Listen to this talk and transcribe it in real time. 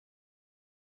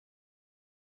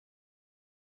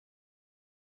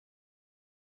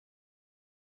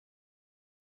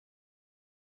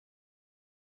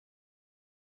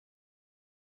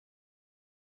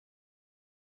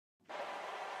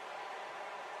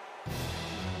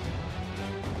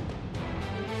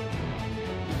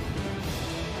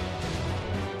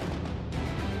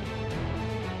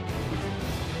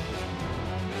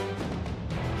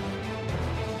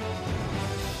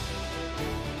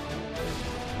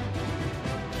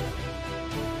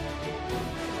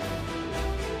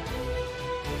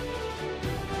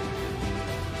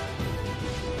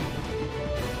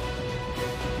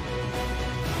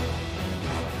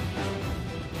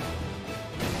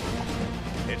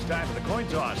It's time for the coin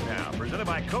toss now, presented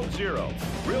by Coke Zero.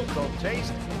 Real Coke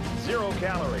taste, 0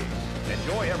 calories.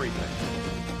 Enjoy everything.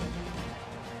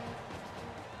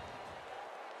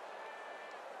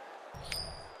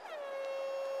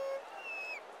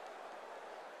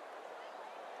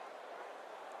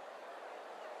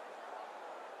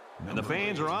 And the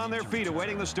fans are on their feet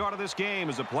awaiting the start of this game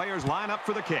as the players line up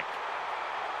for the kick.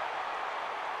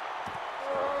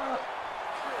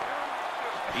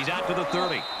 He's out to the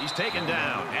 30. He's taken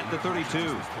down at the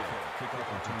 32.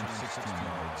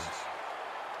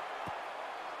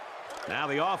 Now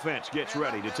the offense gets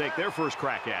ready to take their first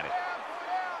crack at it.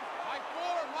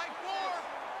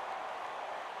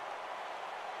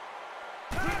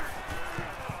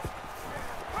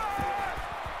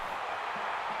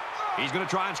 He's going to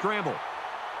try and scramble.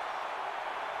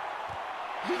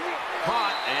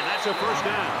 Caught, and that's a first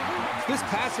down. This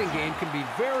passing game can be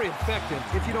very effective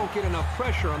if you don't get enough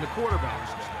pressure on the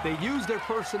quarterback. They use their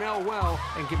personnel well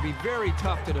and can be very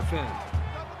tough to defend.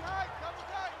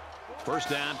 First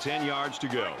down, 10 yards to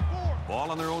go.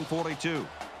 Ball on their own 42.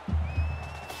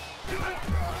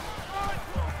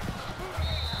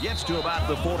 Gets to about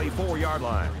the 44-yard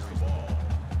line.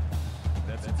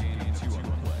 That's a gain of 2 on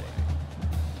the play.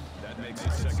 That makes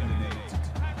it 2nd and 8.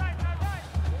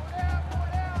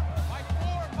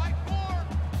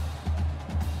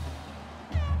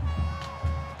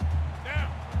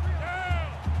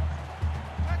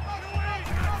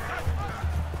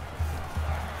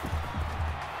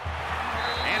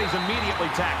 Immediately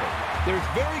tackled. There's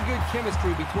very good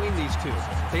chemistry between these two.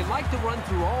 They like to run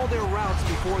through all their routes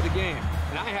before the game.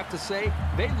 And I have to say,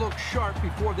 they looked sharp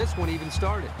before this one even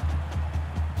started.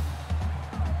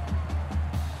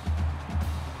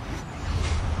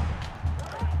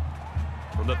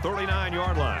 From the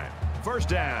 39-yard line, first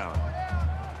down.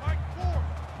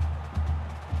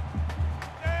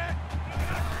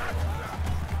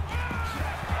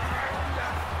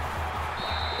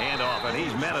 Handoff, and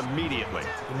he's met immediately.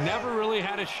 Never really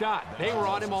had a shot. They were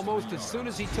on him almost as soon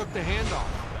as he took the handoff.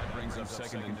 That brings up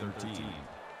 2nd and 13.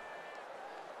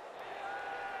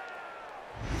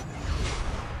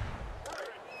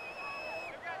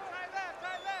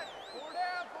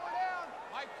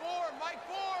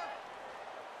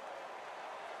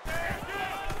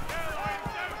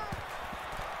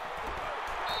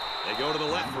 They go to the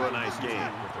left for a nice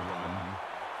gain.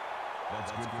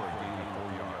 That's good for a gain of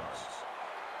 4 yards.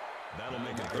 That'll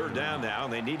make it third down now,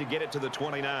 and they need to get it to the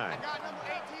 29. I got number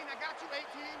 18. I got you, 18.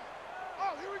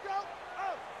 Oh, here we go.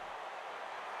 Oh.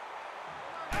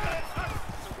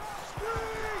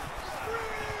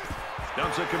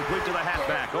 Dumps it complete to the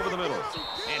halfback over the middle.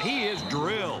 And he is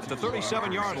drilled to the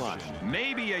 37-yard line.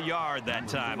 Maybe a yard that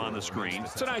time on the screen.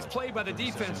 It's a nice play by the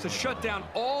defense to shut down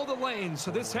all the lanes,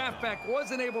 so this halfback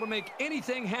wasn't able to make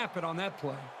anything happen on that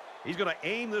play. He's going to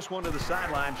aim this one to the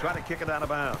sideline, try to kick it out of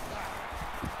bounds.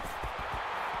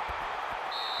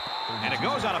 And it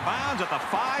goes out of bounds at the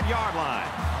 5-yard line.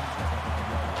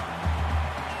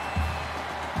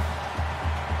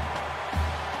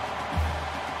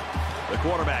 The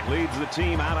quarterback leads the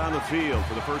team out on the field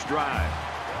for the first drive.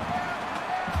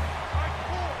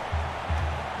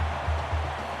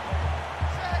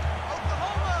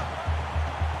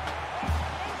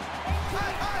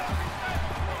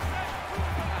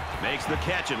 Makes the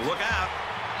catch and look out.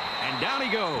 And down he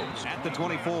goes at the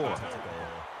 24.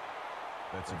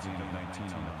 That's a gain of 19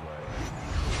 on the play.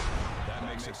 That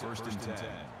makes it 1st and 10.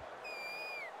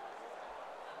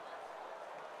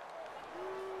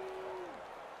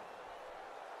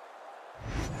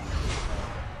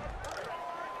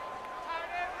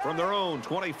 From their own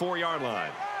 24-yard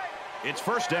line, it's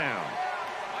first down.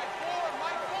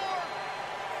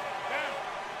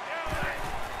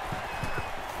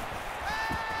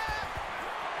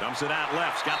 Dumps it out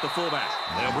left. Got the fullback.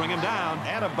 They'll bring him down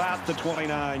at about the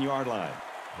 29-yard line.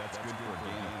 That's good for a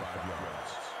gain of 5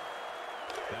 yards.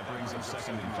 That brings him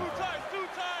 2nd and 5. Two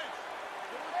times.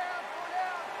 Go down.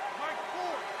 Mike,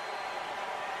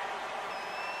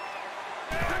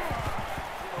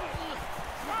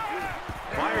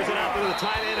 4. Fires it out to the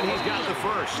tight end, and he's got the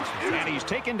first. And he's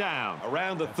taken down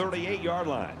around the 38-yard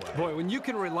line. Boy, when you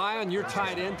can rely on your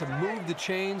tight end to move the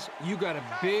chains, you got a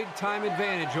big-time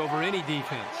advantage over any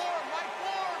defense.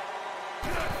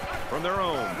 From their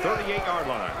own 38-yard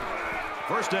line,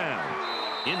 first down.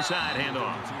 Inside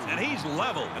handoff. And he's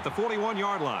level at the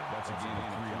 41-yard line. That's a gain of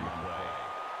 3 on the play.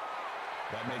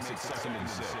 That makes it 2nd and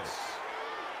 6.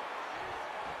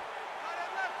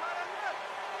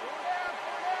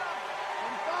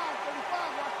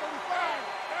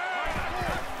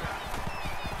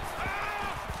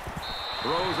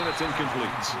 Throws and it's incomplete.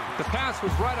 The pass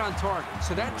was right on target,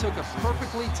 so that took a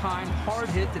perfectly timed hard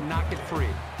hit to knock it free.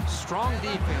 Strong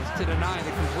defense to deny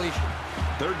the completion.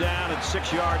 Third down and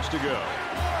 6 yards to go.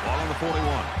 Ball on the 41.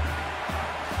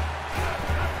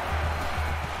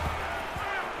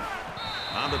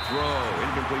 On the throw,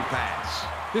 incomplete pass.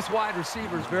 This wide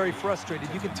receiver is very frustrated.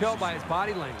 You can tell by his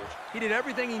body language. He did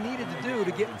everything he needed to do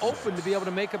to get open to be able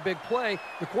to make a big play.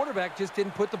 The quarterback just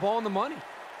didn't put the ball in the money.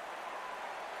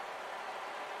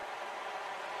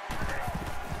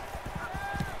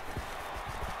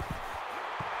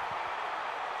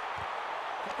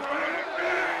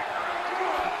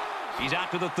 He's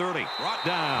out to the 30. Brought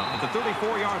down at the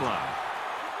 34-yard line.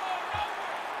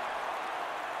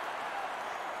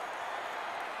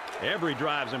 Every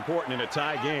drive's important in a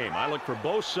tie game. I look for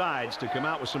both sides to come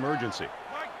out with some urgency.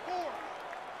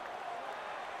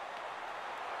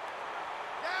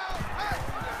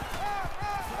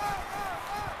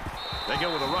 They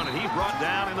go with a run, and he's brought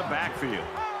down in the backfield.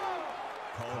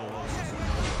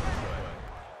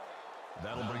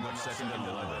 That'll bring up second and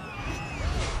 11.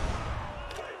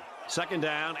 Second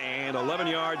down and 11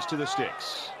 yards to the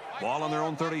sticks. Ball on their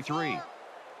own 33.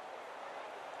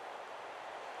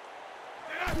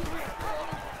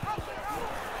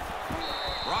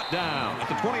 Brought down at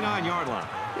the 29-yard line.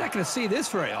 You're not going to see this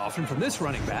very often from this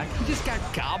running back. He just got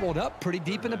gobbled up pretty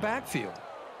deep in the backfield.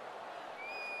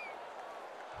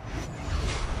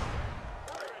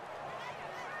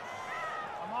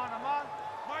 I'm on.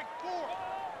 Mike 4.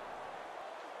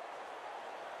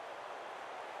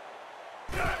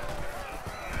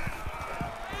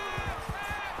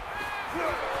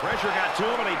 Pressure got to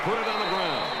him, and he put it on the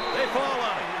ground. They fall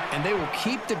on it. And they will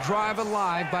keep the drive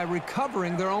alive by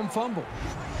recovering their own fumble.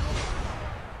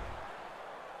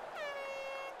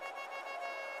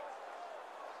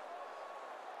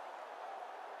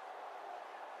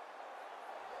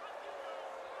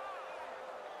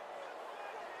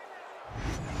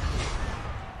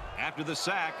 After the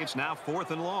sack, it's now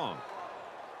 4th and long.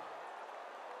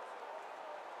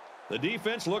 The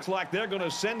defense looks like they're going to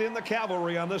send in the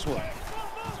cavalry on this one.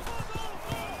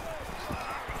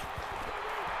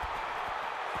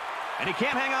 And he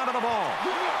can't hang on to the ball.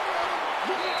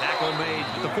 Tackle made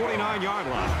at the 49-yard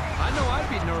line. I know I'd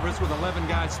be nervous with 11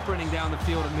 guys sprinting down the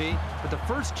field at me, but the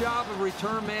first job of a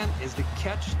return man is to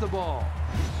catch the ball.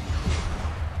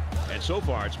 And so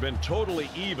far, it's been totally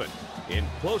even. In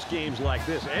close games like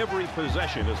this, every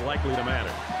possession is likely to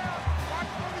matter.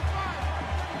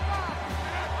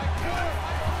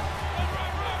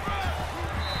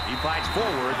 He fights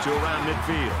forward to around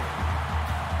midfield.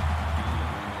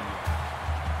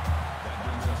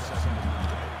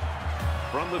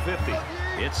 From the 50,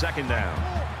 it's second down.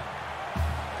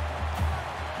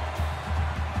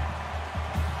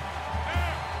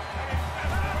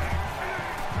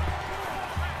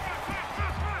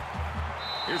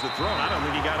 Here's the throw. I don't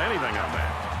think he got anything on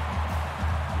that.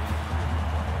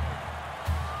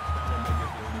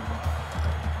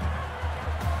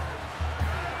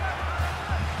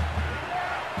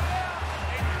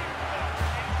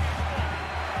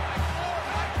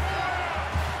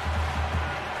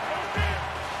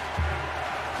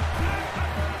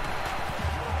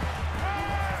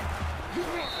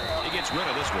 Rid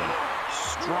of this one.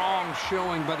 Strong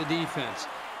showing by the defense.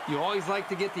 You always like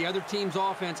to get the other team's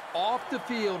offense off the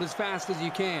field as fast as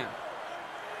you can.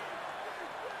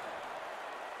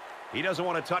 He doesn't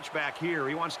want to touch back here.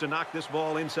 He wants to knock this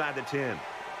ball inside the 10.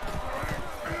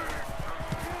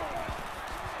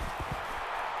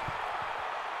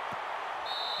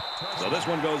 So this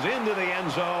one goes into the end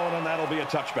zone, and that'll be a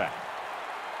touchback.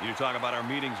 You talk about our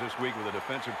meetings this week with the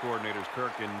defensive coordinators,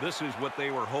 Kirk, and this is what they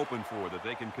were hoping for, that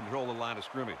they can control the line of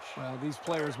scrimmage. Well, these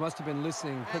players must have been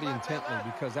listening pretty intently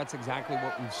because that's exactly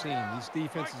what we've seen. These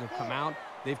defenses have come out.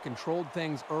 They've controlled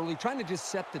things early, trying to just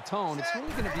set the tone. It's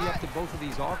really going to be up to both of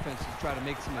these offenses to try to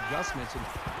make some adjustments and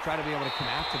try to be able to come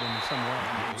after them in some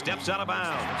way. Steps out of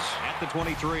bounds at the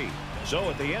 23.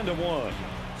 So at the end of one,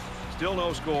 still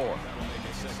no score.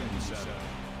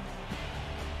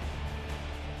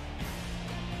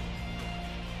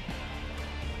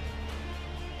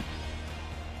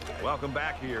 Welcome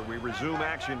back here. We resume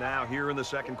action now here in the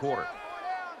second quarter.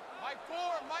 Mike 4.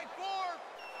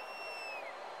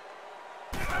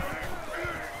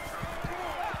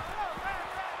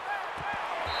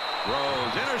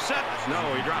 Throws, intercept.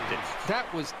 No, he dropped it.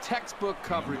 That was textbook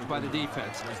coverage by the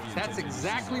defense. That's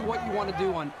exactly what you want to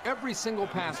do on every single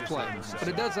pass play, but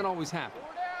it doesn't always happen.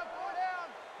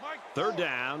 Third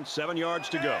down, 7 yards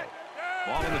to go.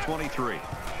 Ball in the 23.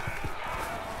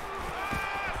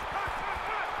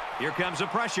 Here comes the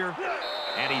pressure.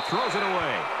 And he throws it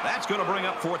away. That's going to bring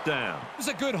up 4th down. It was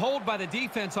a good hold by the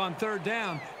defense on 3rd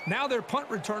down. Now their punt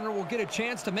returner will get a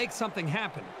chance to make something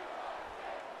happen.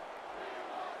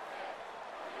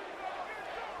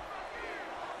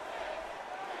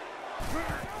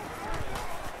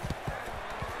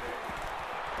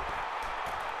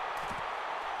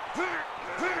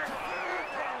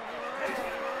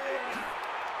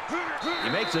 He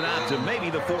makes it out to maybe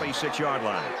the 46-yard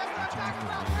line.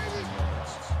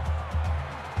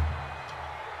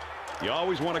 You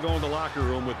always want to go in the locker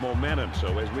room with momentum,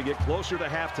 so as we get closer to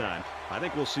halftime, I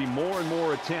think we'll see more and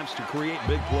more attempts to create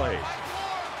big plays.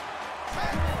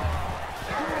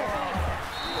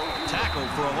 Tackled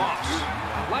for a loss.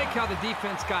 I like how the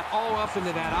defense got all up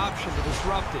into that option to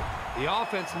disrupt it. The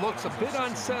offense looks a bit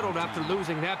unsettled after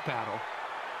losing that battle.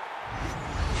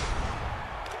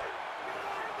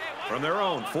 From their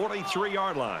own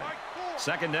 43-yard line,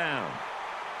 2nd down.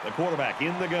 The quarterback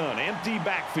in the gun, empty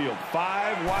backfield,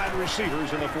 5 wide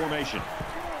receivers in the formation.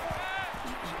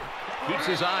 Keeps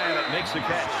his eye on it, makes the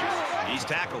catch. He's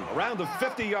tackled around the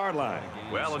 50-yard line.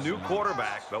 Well, a new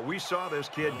quarterback, but we saw this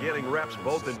kid getting reps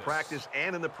both in practice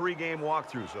and in the pregame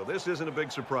walkthrough, so this isn't a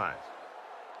big surprise.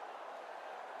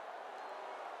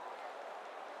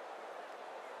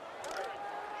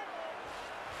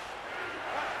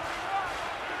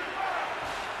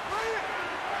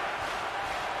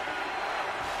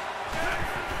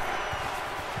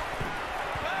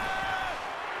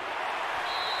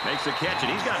 Makes the catch,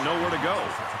 and he's got nowhere to go.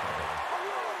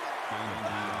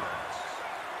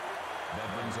 That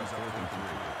brings us 4th and 3.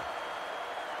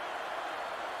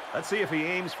 Let's see if he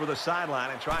aims for the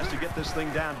sideline and tries to get this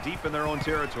thing down deep in their own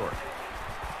territory.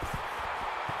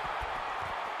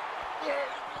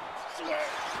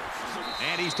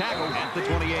 And he's tackled at the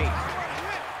 28.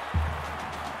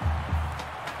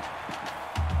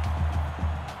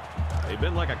 They've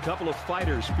been like a couple of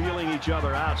fighters feeling each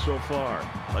other out so far.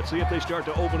 Let's see if they start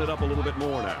to open it up a little bit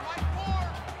more now.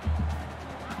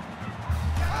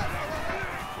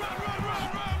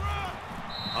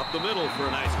 Up the middle for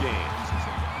a nice gain.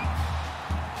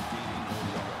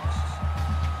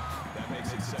 That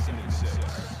makes it 2nd and 6.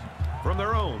 From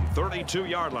their own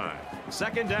 32-yard line.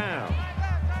 2nd down.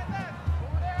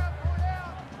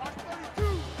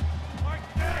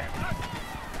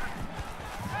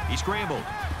 He scrambled.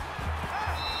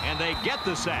 And they get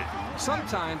the sack.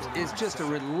 Sometimes it's just a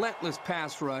relentless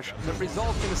pass rush that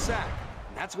results in a sack.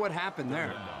 That's what happened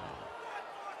there.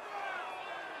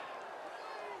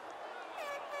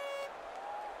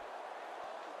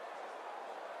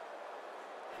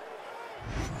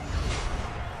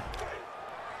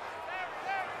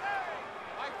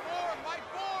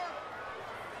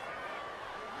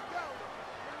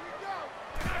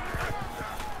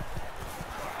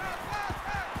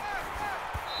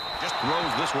 Just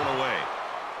throws this one away.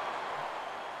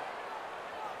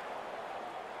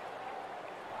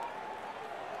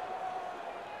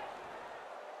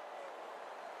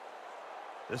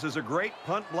 This is a great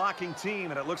punt blocking team,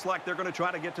 and it looks like they're going to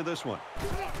try to get to this one.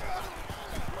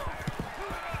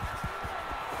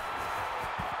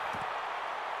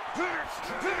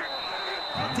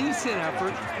 Decent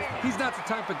effort. He's not the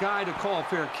type of guy to call a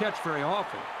fair catch very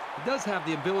often. He does have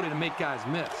the ability to make guys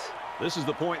miss. This is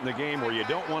the point in the game where you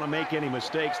don't want to make any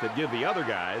mistakes that give the other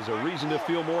guys a reason to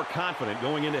feel more confident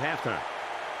going into halftime.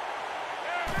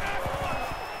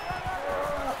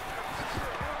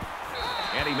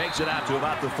 And he makes it out to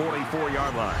about the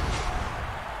 44-yard line.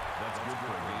 That's good for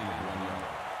a gain of 1 yard.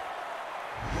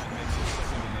 That makes it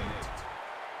 2nd and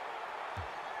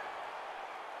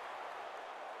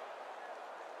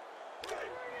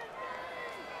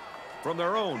 8. From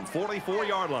their own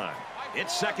 44-yard line,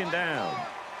 it's 2nd down.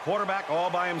 Quarterback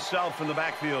all by himself in the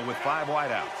backfield with 5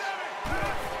 wideouts.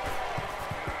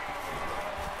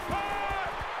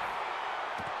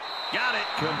 Got it.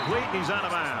 Complete. He's out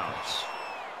of bounds.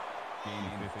 Gain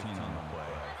 15 on the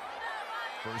play.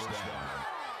 1st down.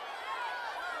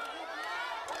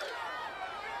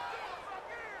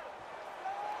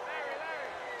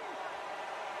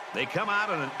 They come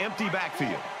out in an empty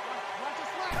backfield.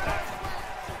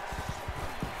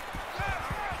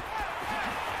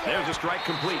 There's a strike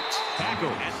complete. Tackle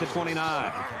at the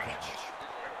 29.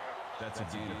 That's a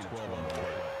gain of 12 on the play.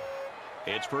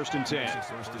 It's 1st and 10.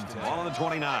 Ball on the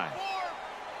 29.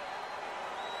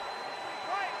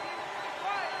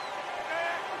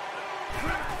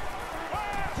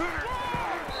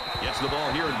 Gets the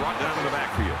ball here and brought down in the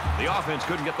backfield. The offense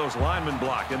couldn't get those linemen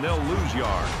blocked, and they'll lose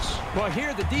yards. Well,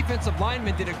 here the defensive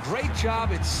linemen did a great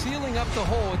job at sealing up the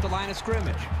hole at the line of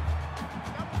scrimmage.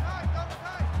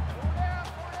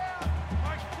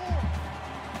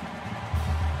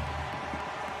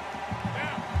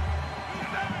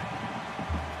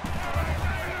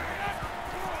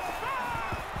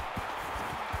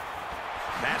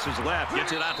 Passes left,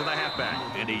 gets it out to the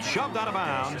halfback, and he's shoved out of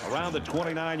bounds around the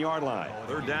 29-yard line.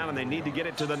 Third down, and they need to get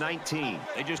it to the 19.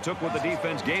 They just took what the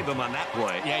defense gave them on that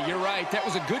play. Yeah, you're right. That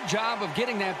was a good job of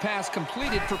getting that pass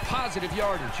completed for positive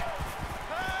yardage.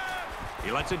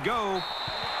 He lets it go.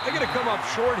 They're going to come up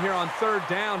short here on third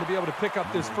down to be able to pick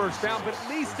up this first down, but at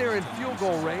least they're in field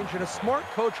goal range, and a smart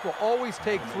coach will always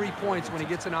take 3 points when he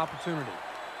gets an opportunity.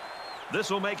 This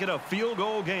will make it a field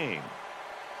goal game.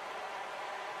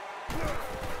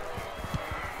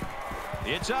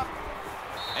 It's up,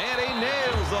 and he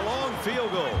nails the long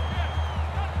field goal.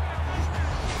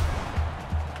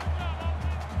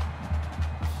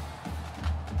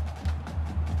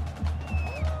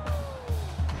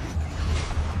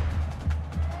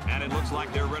 And it looks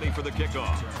like they're ready for the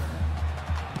kickoff.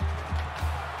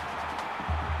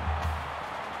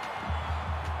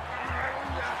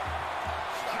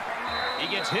 He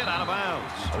gets hit out of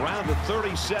bounds around the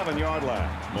 37-yard line.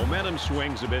 Momentum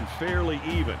swings have been fairly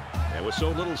even. And with so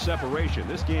little separation,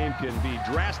 this game can be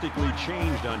drastically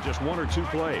changed on just 1 or 2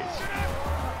 plays.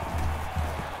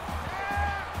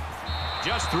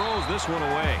 Just throws this one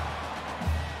away.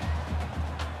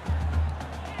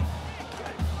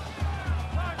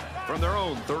 From their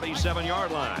own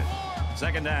 37-yard line.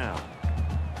 Second down.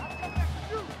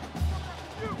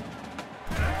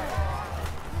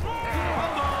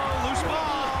 Loose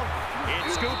ball.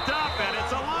 It's scooped up, and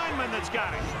it's a lineman that's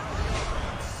got it.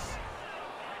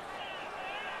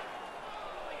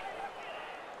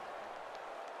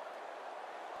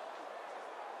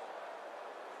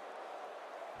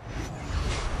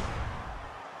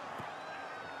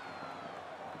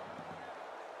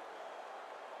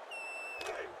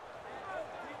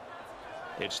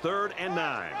 It's 3rd and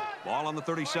 9. Ball on the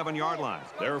 37-yard line.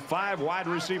 There are 5 wide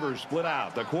receivers split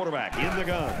out. The quarterback in the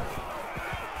gun.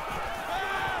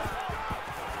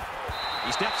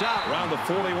 He steps out around the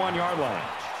 41-yard line.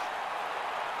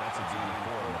 That's a gain of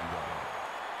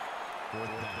 4.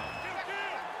 4th down.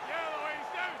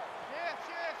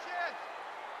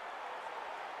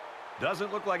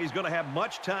 Doesn't look like he's going to have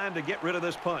much time to get rid of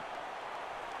this punt.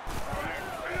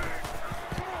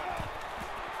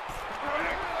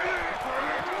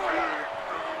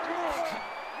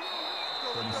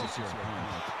 That's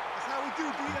how we do,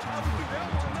 D. That's how we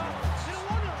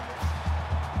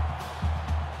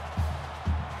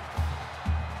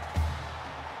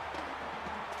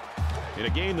do. In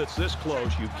a game that's this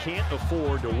close, you can't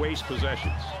afford to waste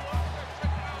possessions.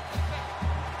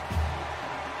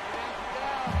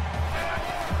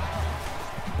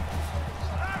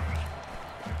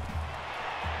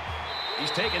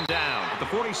 He's taken down at the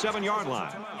 47-yard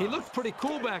line. He looked pretty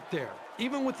cool back there.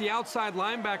 Even with the outside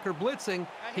linebacker blitzing,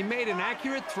 he made an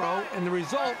accurate throw, and the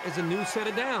result is a new set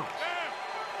of downs.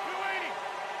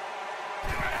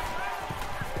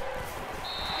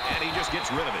 And he just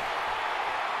gets rid of it.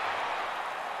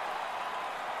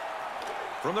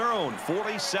 From their own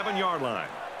 47-yard line,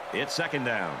 it's second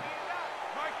down.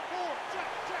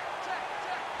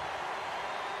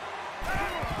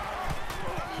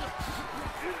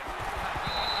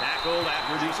 Tackled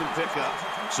after a decent pickup.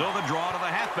 So the draw to the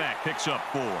halfback picks up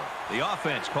 4. The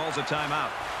offense calls a timeout.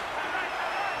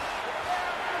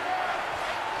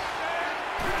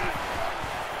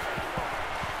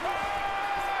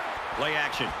 Play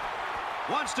action.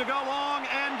 Wants to go long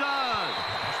and does.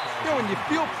 You know, when you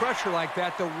feel pressure like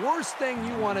that, the worst thing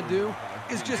you want to do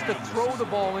is just to throw the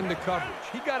ball into coverage.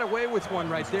 He got away with one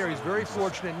right there. He's very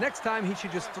fortunate. Next time, he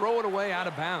should just throw it away out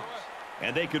of bounds.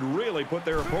 And they could really put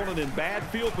their opponent in bad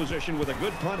field position with a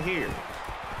good punt here.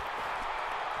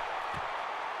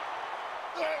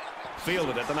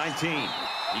 Fielded at the 19.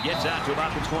 He gets out to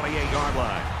about the 28-yard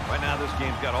line. Right now, this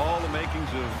game's got all the makings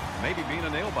of maybe being a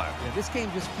nail-biter. Yeah, this game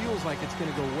just feels like it's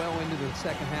going to go well into the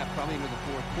second half, probably into the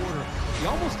fourth quarter. You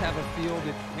almost have a feel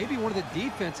that maybe one of the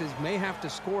defenses may have to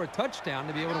score a touchdown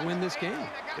to be able to win this game.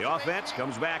 The offense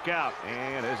comes back out,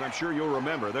 and as I'm sure you'll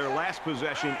remember, their last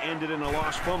possession ended in a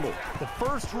lost fumble. The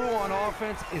first rule on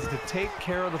offense is to take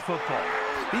care of the football.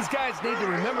 These guys need to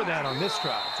remember that on this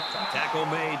drive. Tackle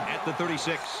made at the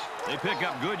 36. They pick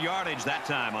up good yardage that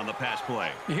time on the pass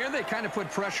play. Here they kind of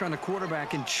put pressure on the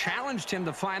quarterback and challenged him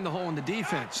to find the hole in the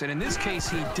defense. And in this case,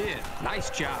 he did. Nice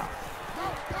job.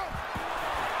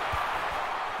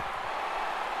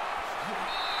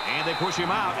 And they push him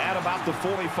out at about the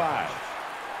 45.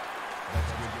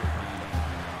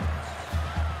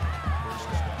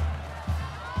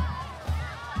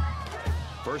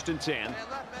 First and 10.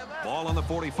 Ball on the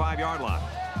 45-yard line.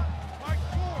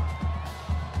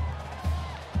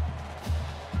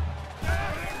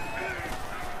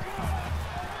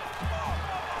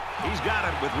 He's got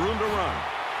it with room to run.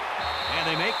 And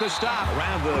they make the stop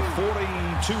around the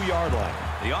 42-yard line.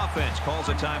 The offense calls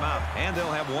a timeout, and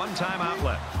they'll have one timeout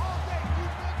left.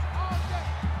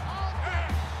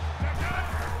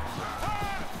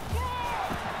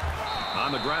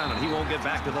 On the ground, and he won't get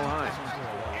back to the line.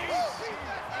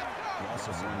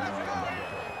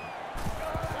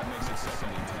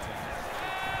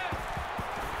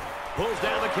 Pulls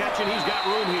down the catch, and he's got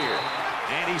room here.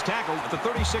 And he's tackled at the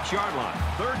 36-yard line.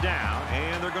 Third down,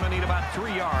 and they're going to need about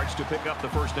 3 yards to pick up the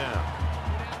first down.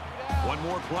 One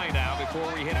more play now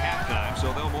before we hit halftime,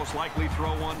 so they'll most likely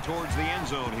throw one towards the end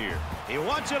zone here. He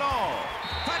wants it all.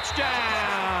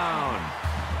 Touchdown!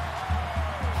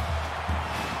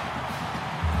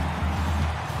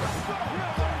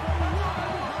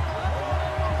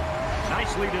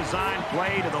 Nicely designed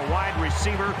play to the wide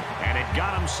receiver, and it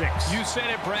got him 6. You said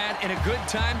it, Brad, and a good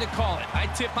time to call it. I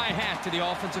tip my hat to the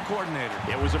offensive coordinator.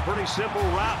 It was a pretty simple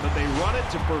route, but they run it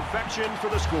to perfection for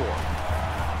the score.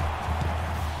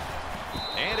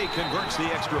 And he converts the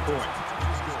extra point.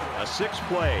 A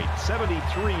 6-play,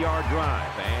 73-yard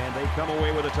drive, and they come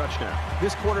away with a touchdown.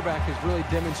 This quarterback has really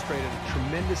demonstrated a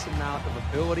tremendous amount of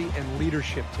ability and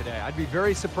leadership today. I'd be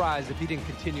very surprised if he didn't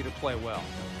continue to play well.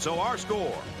 So our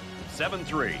score,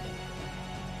 7-3.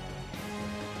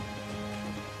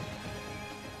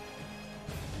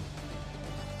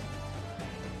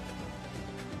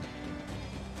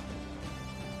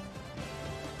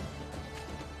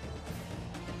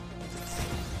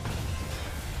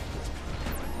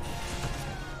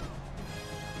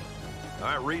 All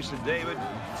right, Reese and David,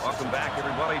 welcome back,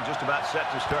 everybody. Just about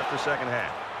set to start the second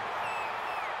half.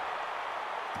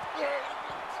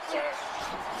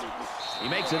 He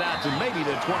makes it out to maybe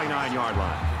the 29-yard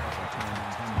line.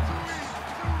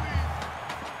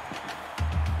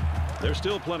 There's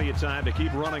still plenty of time to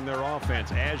keep running their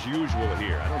offense as usual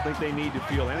here. I don't think they need to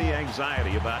feel any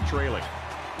anxiety about trailing.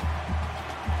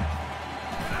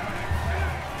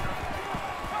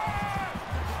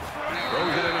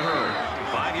 Throws it in a hurry.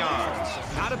 5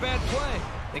 yards. Not a bad play.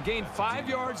 They gained 5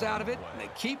 yards out of it, and they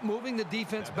keep moving the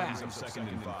defense back. 2nd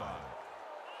and 5.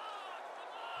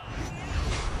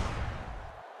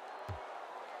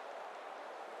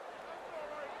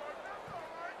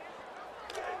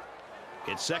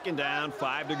 It's 2nd down,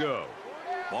 5 to go.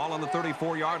 Ball on the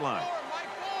 34-yard line.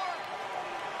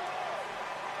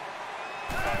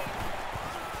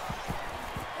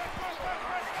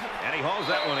 And he hauls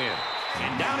that one in.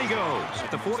 And down he goes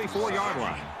at the 44-yard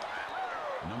line.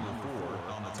 Number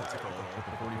 4 on the tackle at the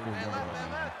 44-yard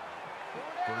line.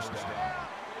 First down.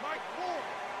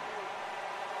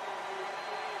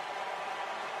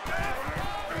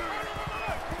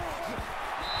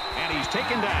 And he's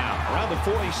taken down around the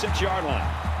 46-yard line.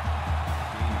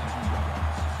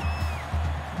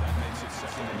 That makes it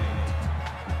 2nd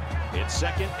and 8. It's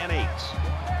 2nd and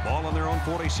 8. Ball on their own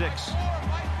 46.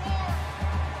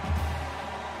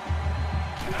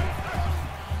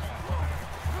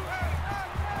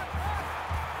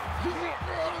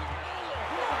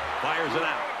 Fires it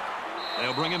out.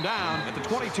 They'll bring him down at the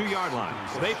 22-yard line.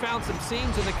 Well, they found some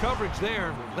seams in the coverage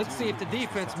there. Let's see if the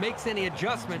defense makes any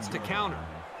adjustments to counter.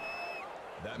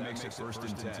 That makes it 1st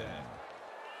and 10.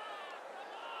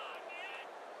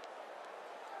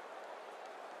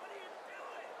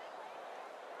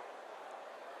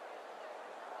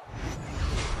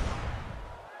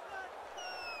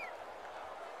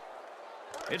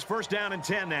 It's 1st down and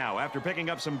 10 now after picking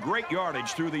up some great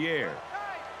yardage through the air.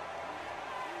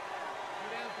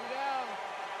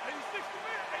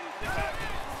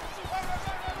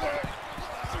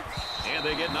 And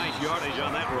they get nice yardage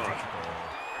on that run.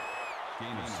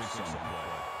 Gain of 6 on the play.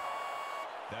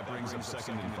 That brings them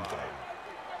 2nd and 5.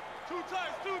 2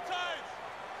 times, 2 times.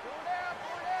 Go down,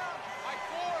 go down. Mike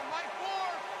 4, Mike 4.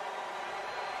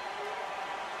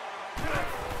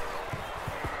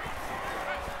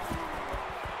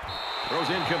 Throws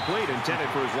incomplete, intended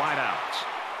for his wideouts.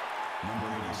 Number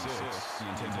 86, the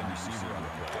intended receiver on the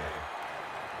play.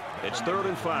 It's 3rd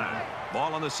and 5.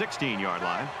 Ball on the 16-yard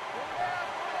line.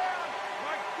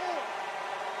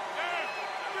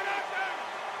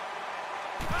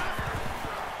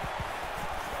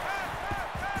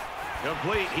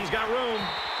 Complete. He's got room.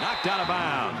 Knocked out of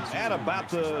bounds at about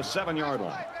the 7-yard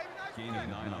line. Gain of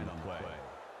 9 on the play.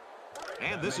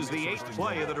 And this is the 8th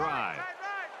play of the drive.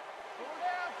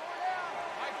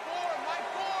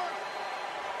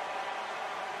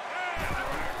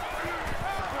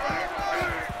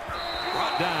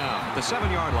 Brought down at the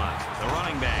 7-yard line. The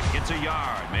running back gets a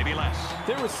yard, maybe less.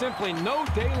 There was simply no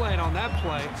daylight on that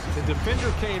play. The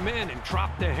defender came in and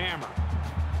dropped the hammer.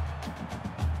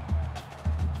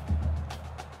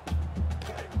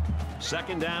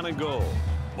 2nd down and goal.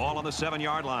 Ball on the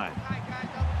 7-yard line.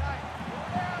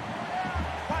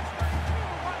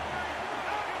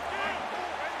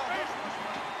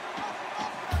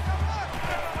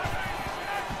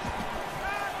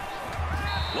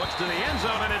 to the end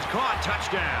zone, and it's caught.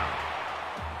 Touchdown.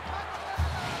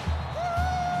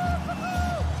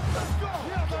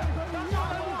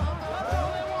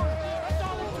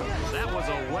 That was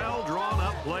a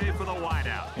well-drawn-up play for the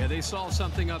wideout. Yeah, they saw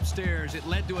something upstairs. It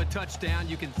led to a touchdown.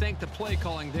 You can thank the play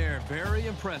calling there. Very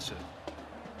impressive.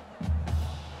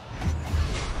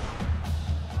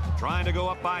 Trying to go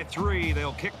up by 3.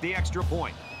 They'll kick the extra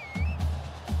point.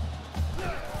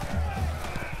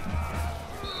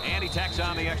 And he tacks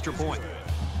on the extra point.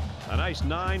 A nice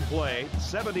 9-play,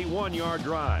 71-yard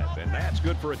drive, and that's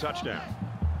good for a touchdown.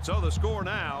 So the score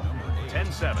now,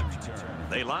 10-7.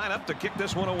 They line up to kick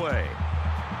this one away.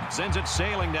 Sends it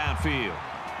sailing downfield.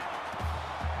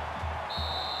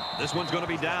 This one's going to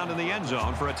be down in the end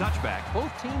zone for a touchback.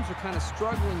 Both teams are kind of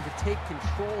struggling to take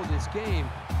control of this game.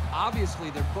 Obviously,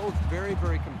 they're both very,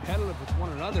 very competitive with one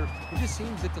another. It just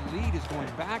seems that the lead is going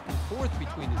back and forth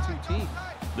between the two teams.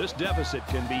 This deficit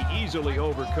can be easily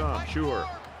overcome, sure.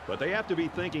 But they have to be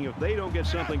thinking if they don't get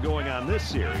something going on this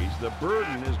series, the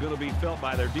burden is going to be felt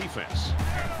by their defense.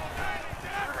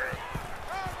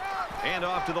 And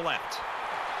off to the left.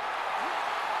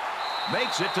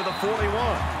 Makes it to the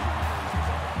 41.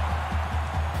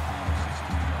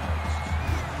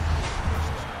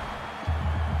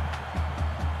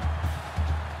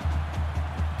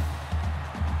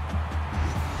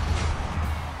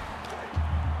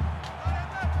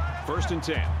 First and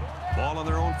 10. Ball on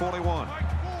their own 41.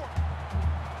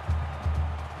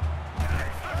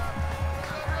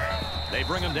 They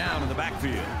bring him down in the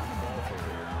backfield.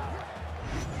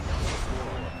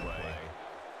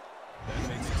 That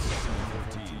makes it 2nd and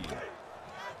 14.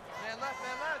 Man left,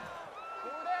 man left.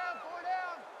 4 down.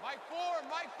 Mike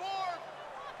 4.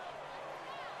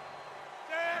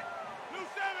 Set. Blue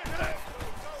 7.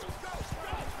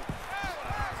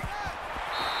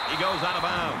 He goes out of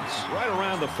bounds right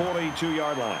around the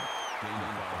 42-yard line.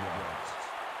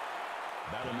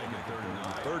 That'll make it 3rd and 9.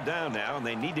 Third down now, and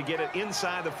they need to get it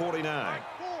inside the 49.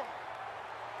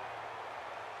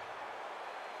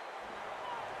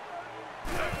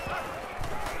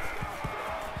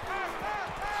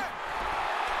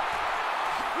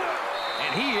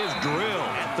 And he is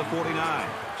drilled at the 49.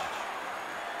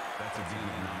 That's a gain of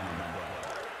 9 on the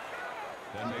play.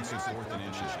 That makes it 4th and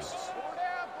inches. 4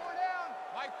 down.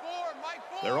 Mike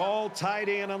 4. They're all tied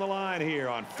in on the line here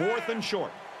on 4th and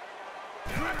short.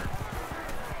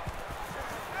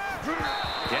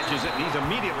 Catches it, and he's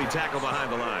immediately tackled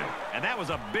behind the line. And that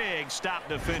was a big stop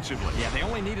defensively. Yeah, they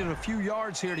only needed a few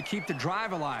yards here to keep the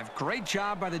drive alive. Great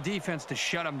job by the defense to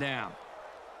shut them down.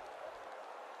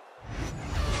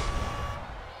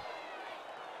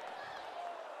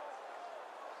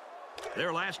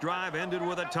 Their last drive ended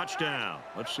with a touchdown.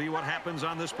 Let's see what happens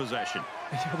on this possession.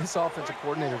 This offensive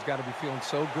coordinator's got to be feeling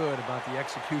so good about the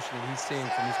execution that he's seeing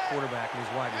from his quarterback and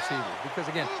his wide receivers. Because,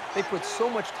 again, they put so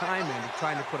much time into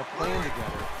trying to put a plan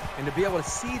together. And to be able to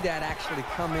see that actually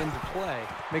come into play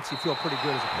makes you feel pretty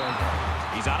good as a player.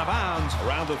 He's out of bounds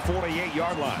around the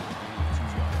 48-yard line.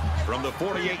 From the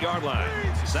 48-yard line,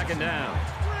 2nd down.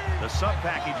 The sub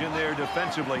package in there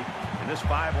defensively in this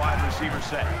 5-wide receiver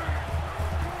set.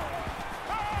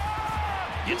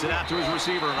 Gets it out to his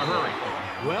receiver in a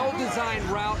hurry. Well-designed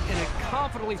route and a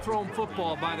confidently thrown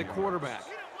football by the quarterback.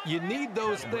 You need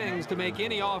those things to make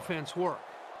any offense work.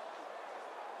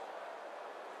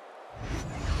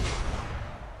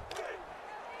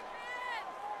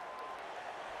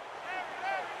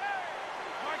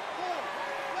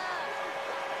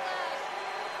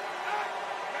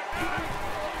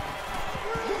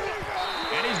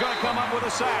 And he's going to come up with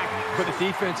a sack. But the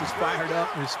defense is fired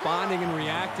up, responding and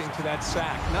reacting to that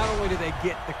sack. Not only do they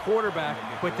get the quarterback,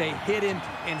 but they hit him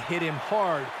and hit him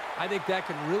hard. I think that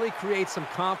can really create some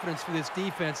confidence for this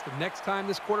defense. The next time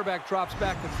this quarterback drops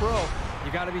back to throw,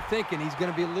 you got to be thinking he's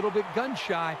going to be a little bit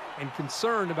gun-shy and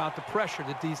concerned about the pressure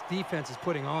that this defense is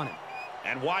putting on him.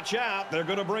 And watch out, they're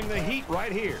going to bring the heat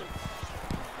right here.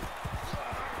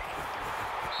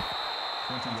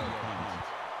 20-yard punt.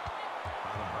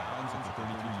 Out of bounds at the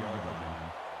 33-yard line.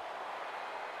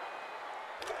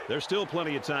 There's still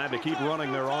plenty of time to keep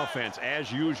running their offense as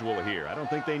usual here. I don't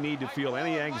think they need to feel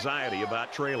any anxiety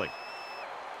about trailing.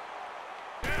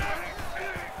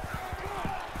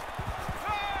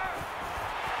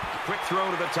 Quick throw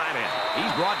to the tight end.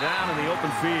 He's brought down in the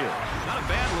open field. Not a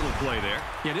bad little play there.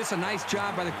 Yeah, this is a nice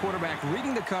job by the quarterback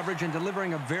reading the coverage and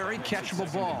delivering a very catchable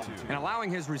ball and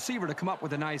allowing his receiver to come up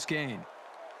with a nice gain.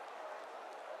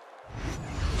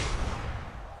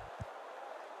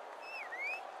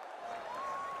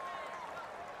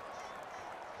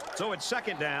 So it's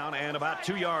 2nd down and about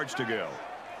 2 yards to go.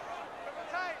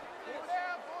 Tight. 4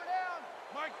 down.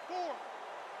 Mike 4.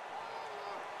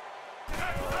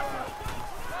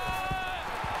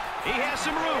 He has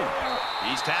some room.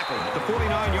 He's tackled at the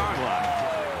 49-yard line.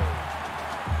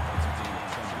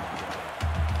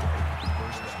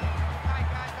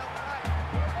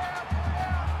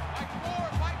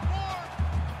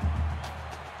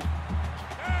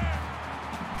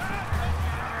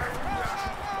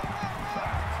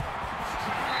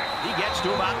 He gets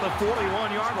to about the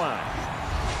 41-yard line.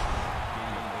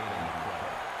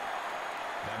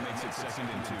 That makes it 2nd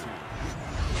and 2.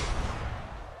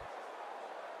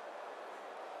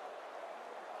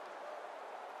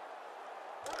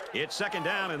 It's 2nd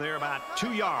down, and they're about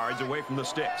 2 yards away from the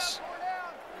sticks.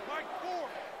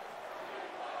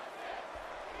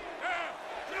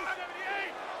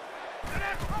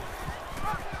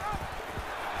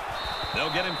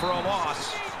 They'll get him for a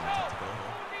loss.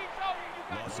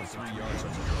 Loss of 3 yards on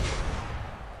the play.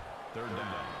 3rd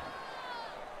down.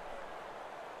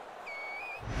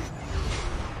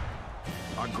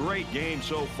 A great game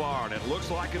so far, and it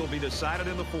looks like it'll be decided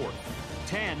in the 4th.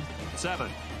 10-7.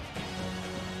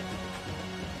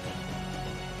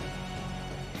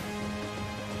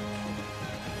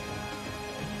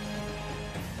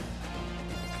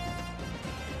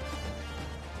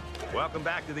 Welcome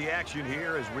back to the action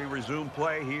here as we resume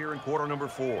play here in quarter number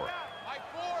 4.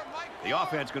 The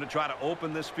offense going to try to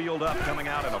open this field up, coming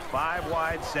out in a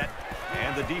 5-wide set,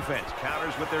 and the defense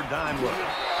counters with their dime look.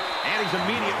 And he's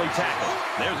immediately tackled.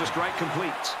 There's a strike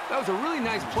complete. That was a really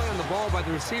nice play on the ball by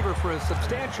the receiver for a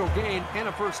substantial gain and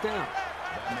a first down.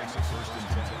 That makes it 1st and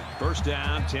 10. First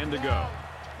down, 10 to go.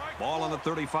 Ball on the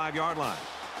 35-yard line.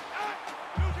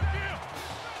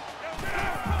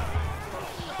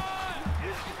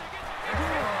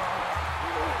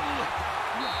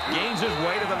 Gains his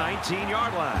way to the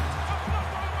 19-yard line.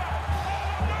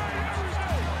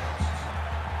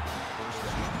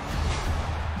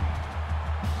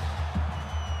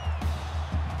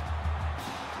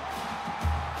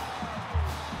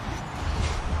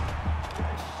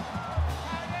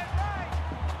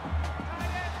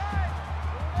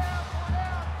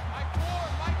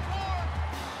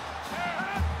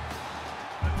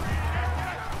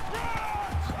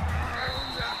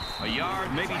 A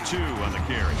yard, maybe 2 on the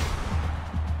carry.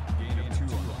 Gain of 2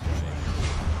 on the play.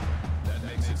 That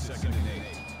makes it 2nd and 8.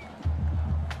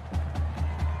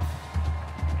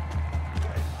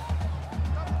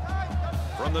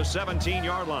 From the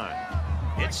 17-yard line,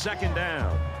 it's 2nd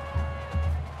down.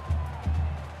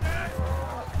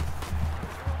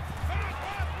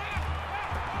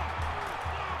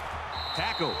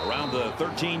 Tackle around the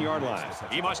 13-yard line.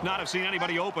 He must not have seen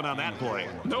anybody open on that play.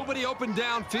 Nobody open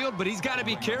downfield, but he's got to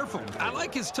be careful. I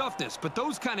like his toughness, but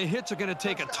those kind of hits are going to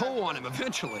take a toll on him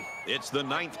eventually. It's the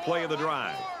 9th play of the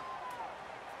drive.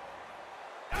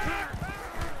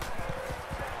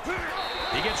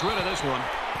 He gets rid of this one.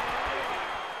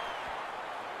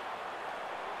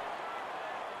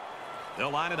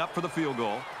 They'll line it up for the field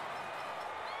goal.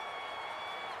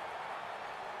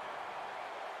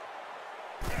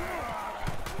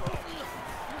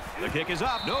 The kick is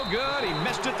up. No good. He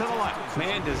missed it to the left.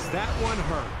 Man, does that one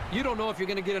hurt. You don't know if you're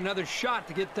going to get another shot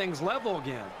to get things level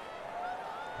again.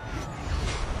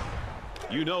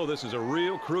 You know this is a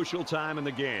real crucial time in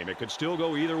the game. It could still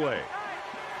go either way.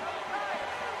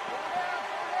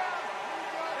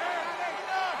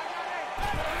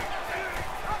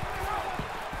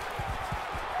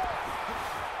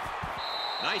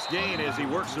 Nice gain as he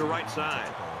works the right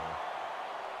side.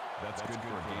 That's good for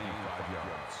a gain of 5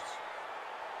 yards.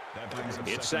 That brings him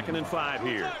It's 2nd and 5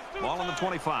 here. Ball on the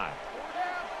 25.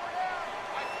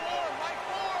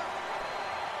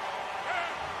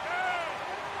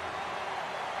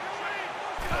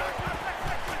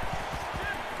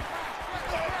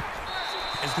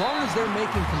 As long as they're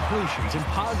making completions and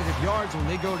positive yards when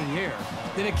they go to the air,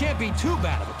 then it can't be too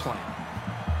bad of a plan.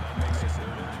 That makes it 3rd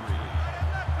and 3.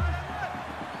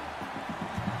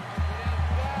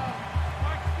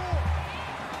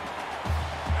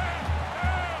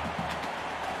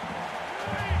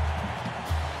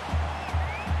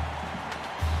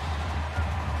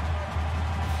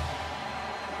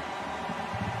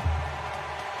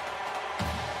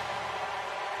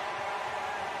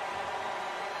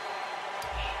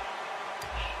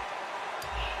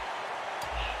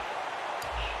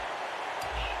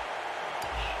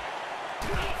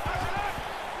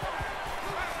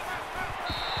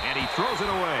 And he throws it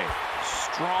away.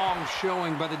 Strong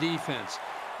showing by the defense.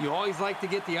 You always like to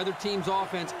get the other team's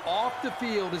offense off the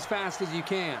field as fast as you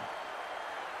can.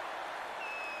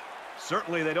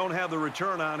 Certainly they don't have the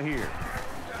return on here.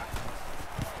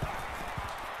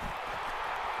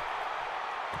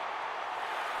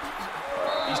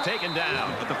 He's taken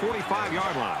down at the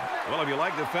 45-yard line. Well, if you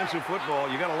like defensive football,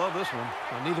 you got to love this one.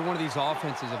 Well, neither one of these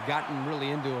offenses have gotten really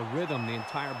into a rhythm the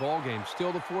entire ball game.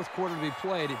 Still the fourth quarter to be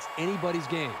played. It's anybody's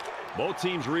game. Both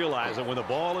teams realize that when the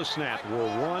ball is snapped, we're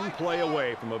one play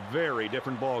away from a very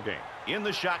different ball game. In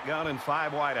the shotgun and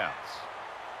 5 wideouts.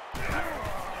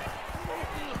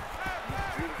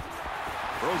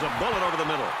 Throws a bullet over the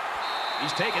middle.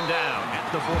 He's taken down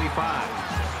at the 45.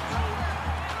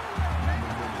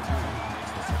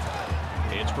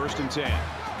 It's 1st and 10.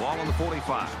 Ball on the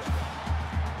 45.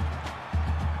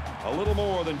 A little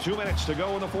more than 2 minutes to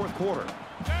go in the fourth quarter.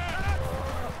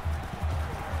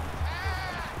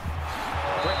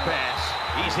 Quick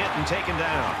pass. He's hit and taken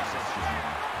down.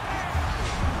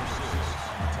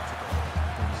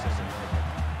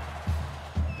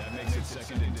 That makes it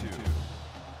 2nd and 2.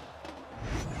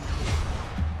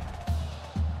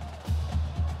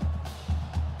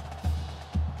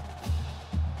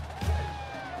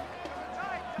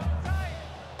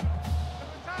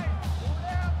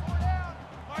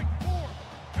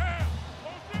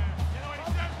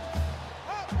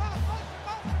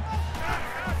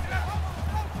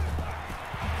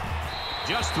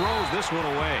 Just throws this one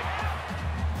away.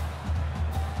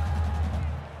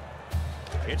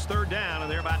 It's 3rd down,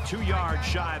 and they're about 2 yards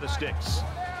shy of the sticks.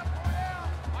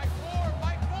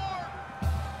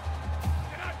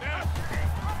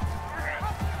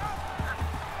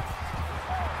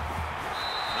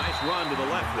 Nice run to the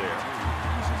left there.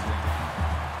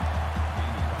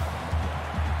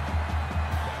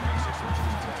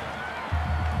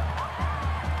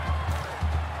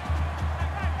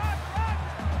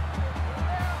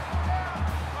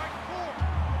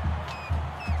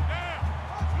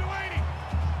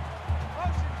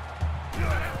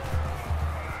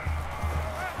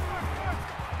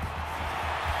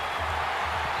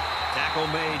 Tackle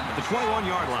made at the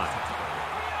 21-yard line.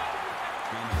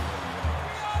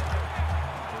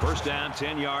 1st down,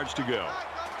 10 yards to go.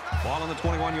 Ball on the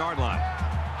 21-yard line.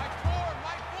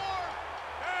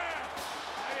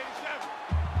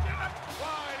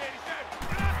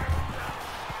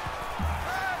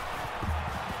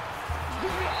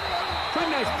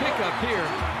 Pretty nice pickup here.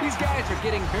 These guys are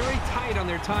getting very tight on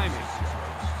their timing.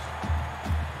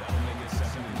 That'll make it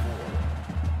 2nd and 4.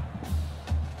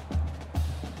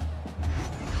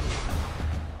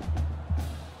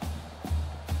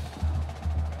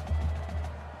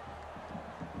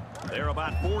 They're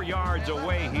about 4 yards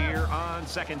away here on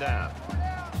 2nd down.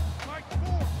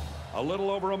 A little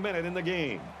over a minute in the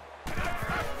game. And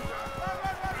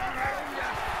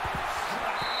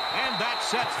that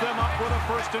sets them up with a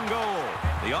 1st and goal.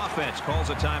 The offense calls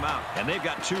a timeout, and they've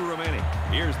got 2 remaining.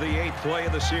 Here's the 8th play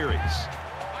of the series.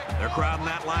 They're crowding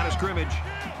that line of scrimmage.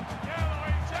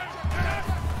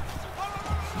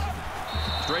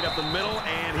 Straight up the middle,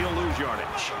 and he'll lose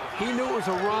yardage. He knew it was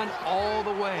a run all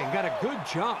the way and got a good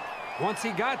jump. Once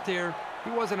he got there, he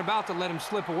wasn't about to let him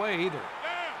slip away either.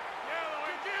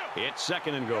 It's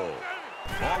 2nd and goal.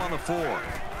 Ball on the 4.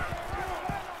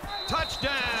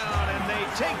 Touchdown, and they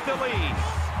take the lead.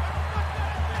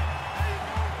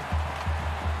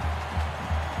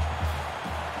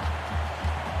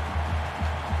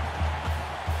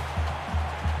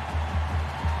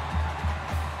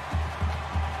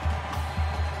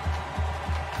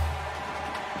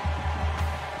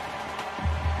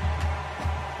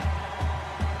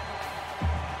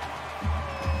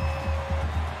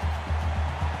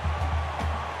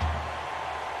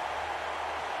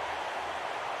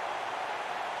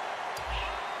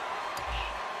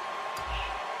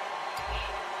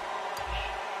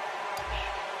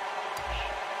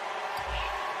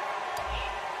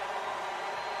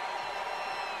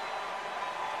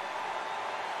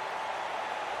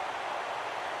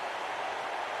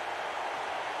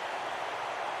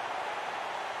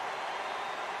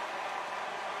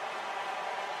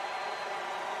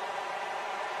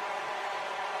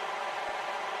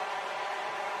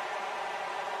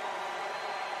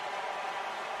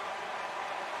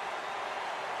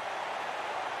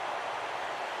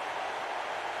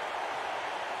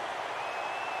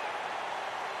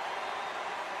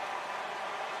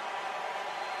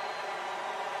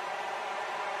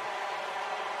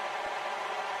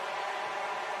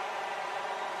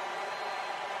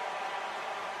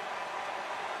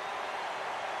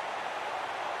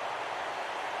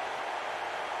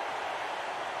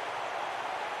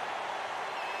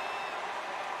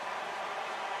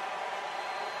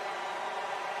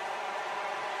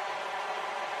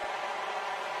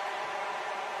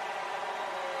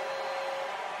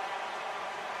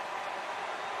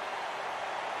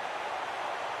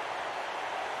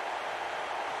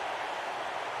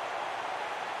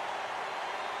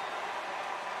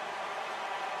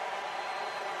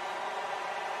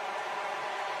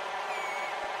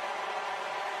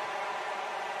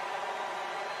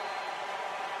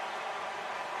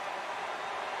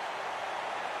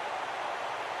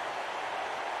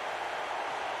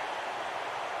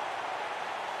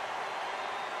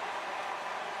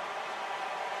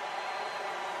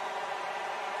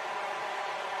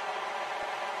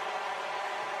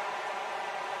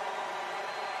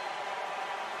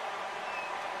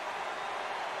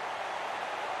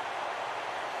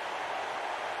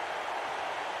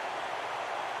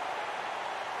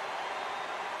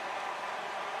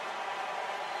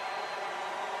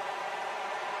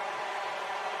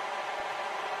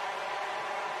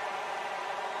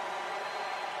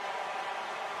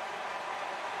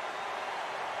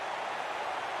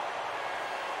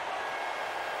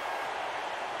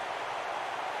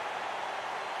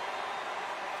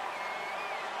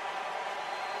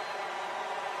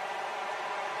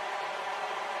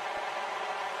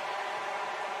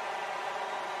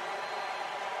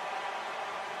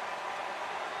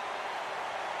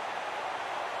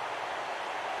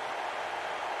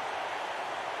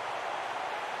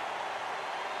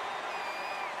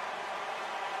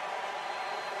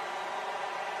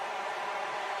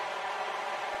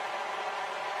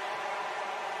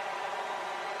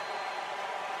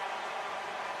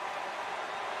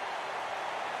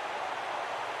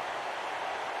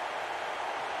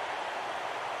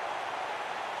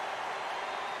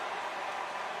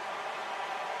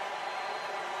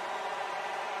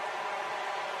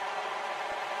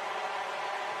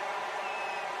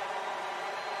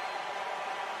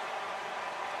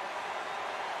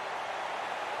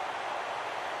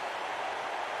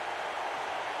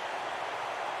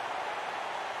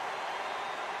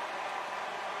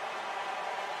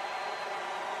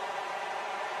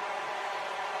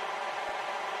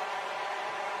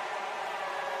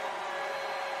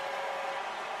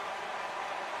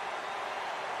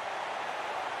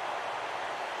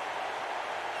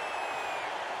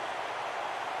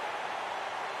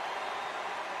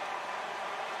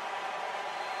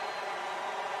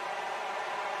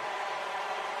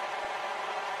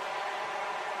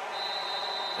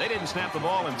 They didn't snap the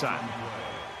ball in time.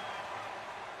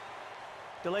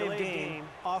 Delay of game,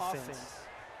 offense.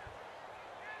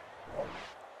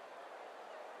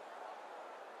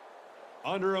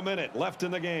 Under a minute left in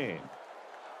the game.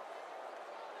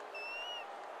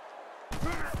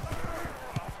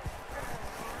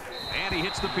 And he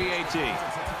hits the PAT.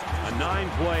 A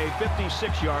 9-play,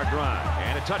 56-yard drive.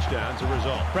 And a touchdown as a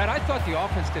result. Brad, I thought the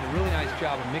offense did a really nice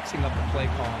job of mixing up the play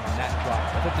calling on that drive.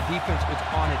 I thought the defense was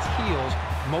on its heels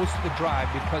most of the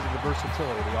drive because of the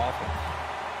versatility of the offense.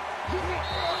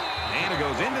 And it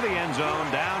goes into the end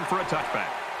zone, down for a touchback.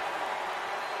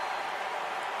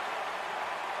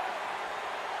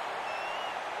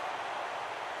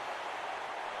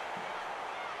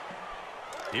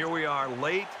 Here we are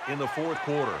late in the fourth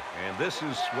quarter, and this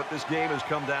is what this game has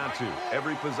come down to.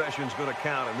 Every possession is going to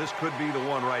count, and this could be the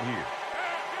one right here.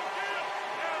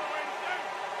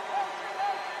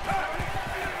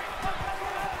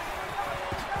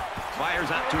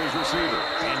 Fires out to his receiver,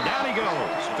 and down he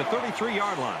goes at the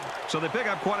 33-yard line. So they pick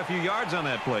up quite a few yards on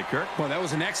that play, Kirk. Well, that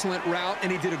was an excellent route,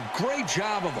 and he did a great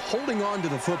job of holding on to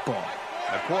the football.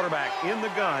 A quarterback in the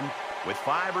gun with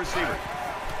 5 receivers.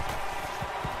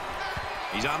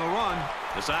 He's on the run,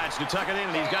 decides to tuck it in,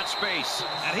 and he's got space.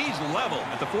 And he's level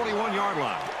at the 41-yard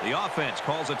line. The offense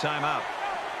calls a timeout.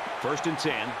 1st and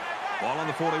 10, ball on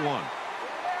the 41.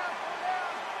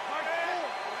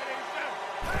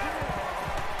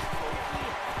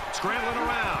 Scrambling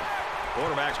around.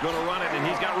 Quarterback's going to run it, and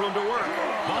he's got room to work.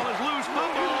 Ball is loose,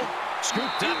 fumble.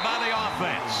 Scooped up by the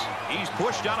offense. He's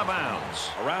pushed out of bounds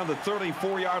around the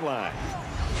 34-yard line.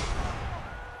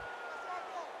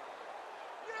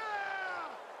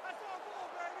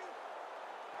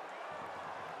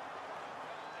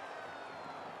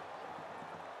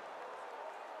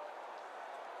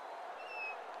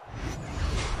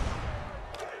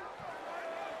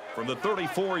 From the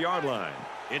 34-yard line,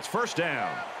 it's 1st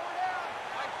down.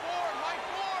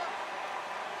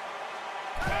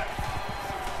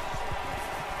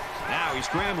 Now he's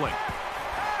scrambling.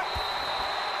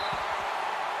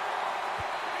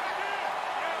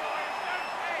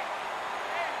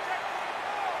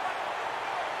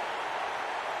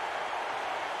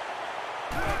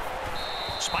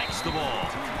 Spikes the ball.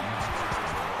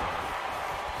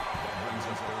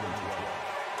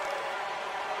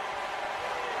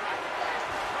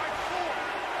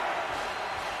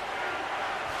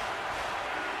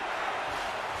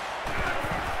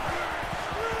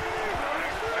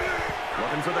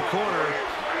 For the corner.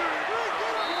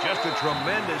 Just a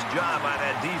tremendous job by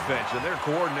that defense, and their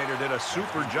coordinator did a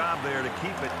super job there to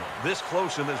keep it this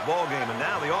close in this ball game, and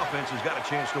now the offense has got a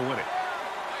chance to win it.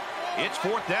 It's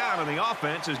 4th down, and the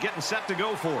offense is getting set to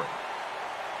go for it.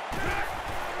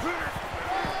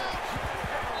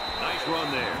 Nice run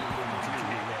there.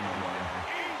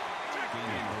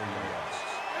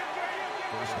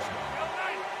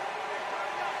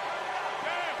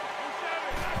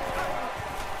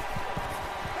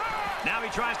 Now he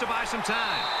tries to buy some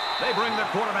time. They bring the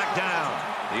quarterback down.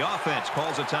 The offense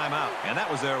calls a timeout, and that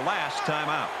was their last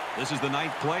timeout. This is the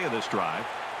 9th play of this drive.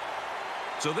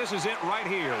 So this is it right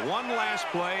here. One last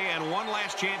play and one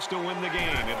last chance to win the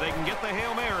game. If they can get the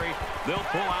Hail Mary, they'll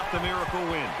pull out the miracle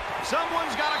win.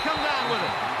 Someone's got to come down with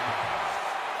it.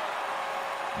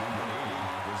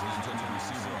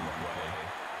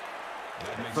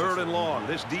 Third and long.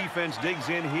 This defense digs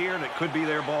in here, and it could be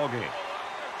their ball game.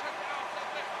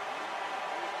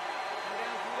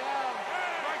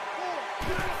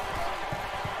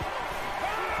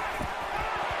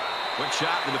 Quick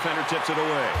shot, the defender tips it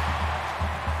away.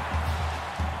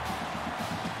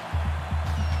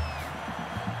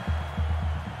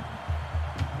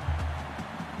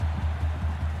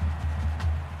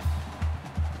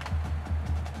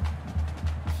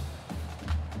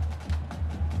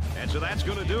 And so that's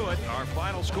going to do it. Our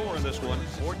final score in this one,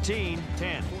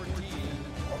 14-10.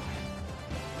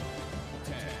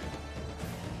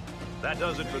 That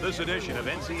does it for this edition of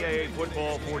NCAA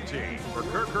Football 14. For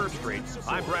Kirk Herbstreit,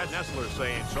 I'm Brad Nessler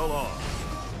saying so long.